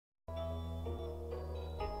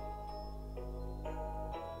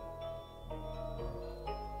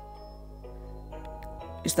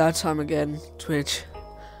It's that time again, Twitch.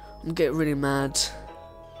 I'm getting really mad.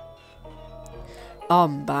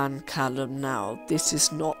 Ban Callum now. This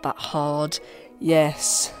is not that hard.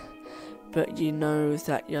 Yes. But you know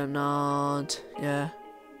that you're not. Yeah.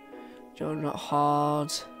 You're not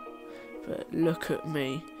hard. But look at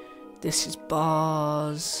me. This is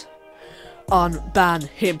bars. Unban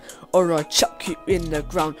him or I'll chuck you in the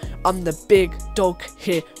ground. I'm the big dog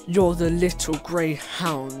here. You're the little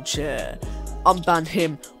greyhound, yeah. Unban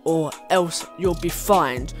him or else you'll be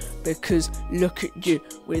fined, because look at you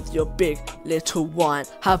with your big little wine.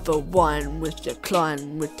 Have a wine with your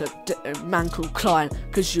client, with the man called Klein,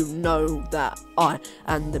 cause you know that I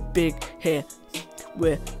and the big here,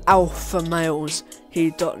 we're alpha males.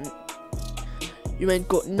 He don't, you ain't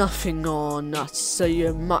got nothing on us, so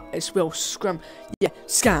you might as well scram. Yeah,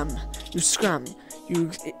 scam. You scam.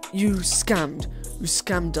 You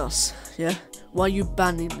scammed us, yeah? Why you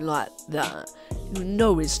ban him like that? You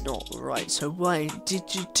know it's not right, so why did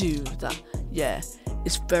you do that? Yeah,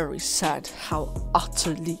 it's very sad how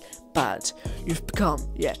utterly bad you've become,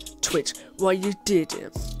 yeah, Twitch. Why you did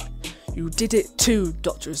it? You did it too,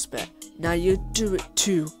 Dr. Respect. Now you do it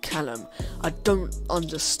too, Callum. I don't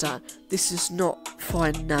understand. This is not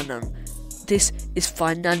financial. This is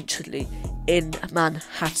financially in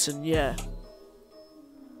Manhattan, yeah.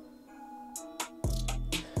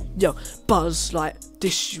 Yo, buzz like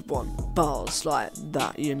this you want, bars like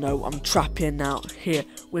that, you know. I'm trapping out here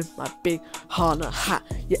with my big Hana hat.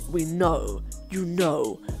 Yeah, we know, you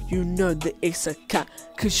know that it's a cat,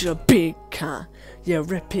 cause you're a big cat. Yeah,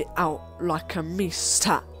 rip it out like a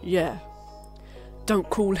mistat, yeah. Don't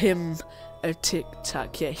call him a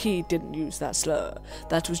tic-tac, yeah, he didn't use that slur.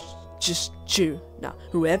 That was just you. Now,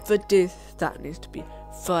 whoever did that needs to be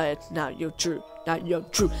fired. Now you're Drew. Now you're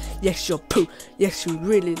Drew. Yes, you're poo. Yes, you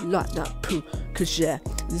really like that poo. Cause yeah,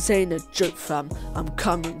 this ain't a joke, fam. I'm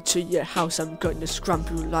coming to your house. I'm going to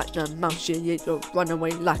scramble you like a mouse. Yeah, yeah, you'll run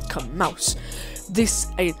away like a mouse. This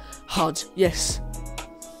ain't hard. Yes.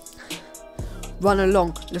 Run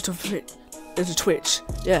along, little Twitch.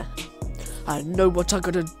 Yeah. I know what I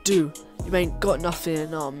gotta do. You ain't got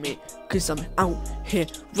nothing on me, cause I'm out here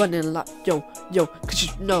running like yo, cause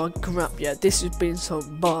you know I can rap, yeah. This has been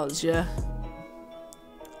some bars, yeah.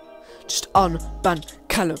 Just unban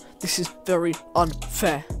Callum, this is very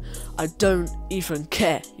unfair. I don't even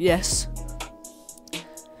care, yes.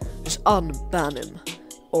 Just unban him,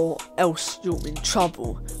 or else you're in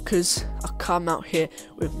trouble, cause I come out here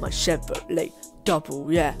with my Chevrolet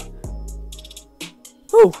double, yeah.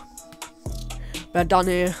 Woo! We're done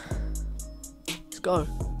here. Let's go.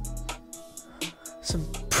 Some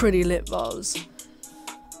pretty lit bars.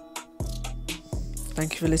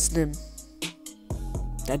 Thank you for listening.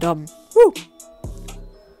 They're dumb. Woo!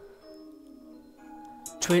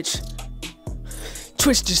 Twitch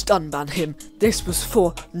just unban him. This was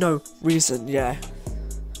for no reason, yeah.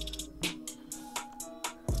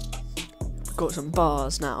 We've got some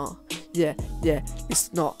bars now. Yeah,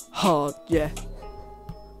 it's not hard, yeah.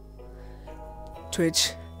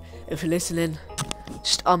 Twitch, if you're listening,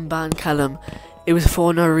 just unban Callum. It was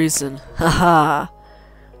for no reason. Haha.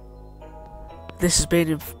 This has been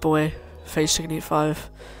your boy, Face Chicken Eat 5.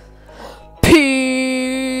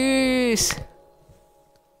 Peace!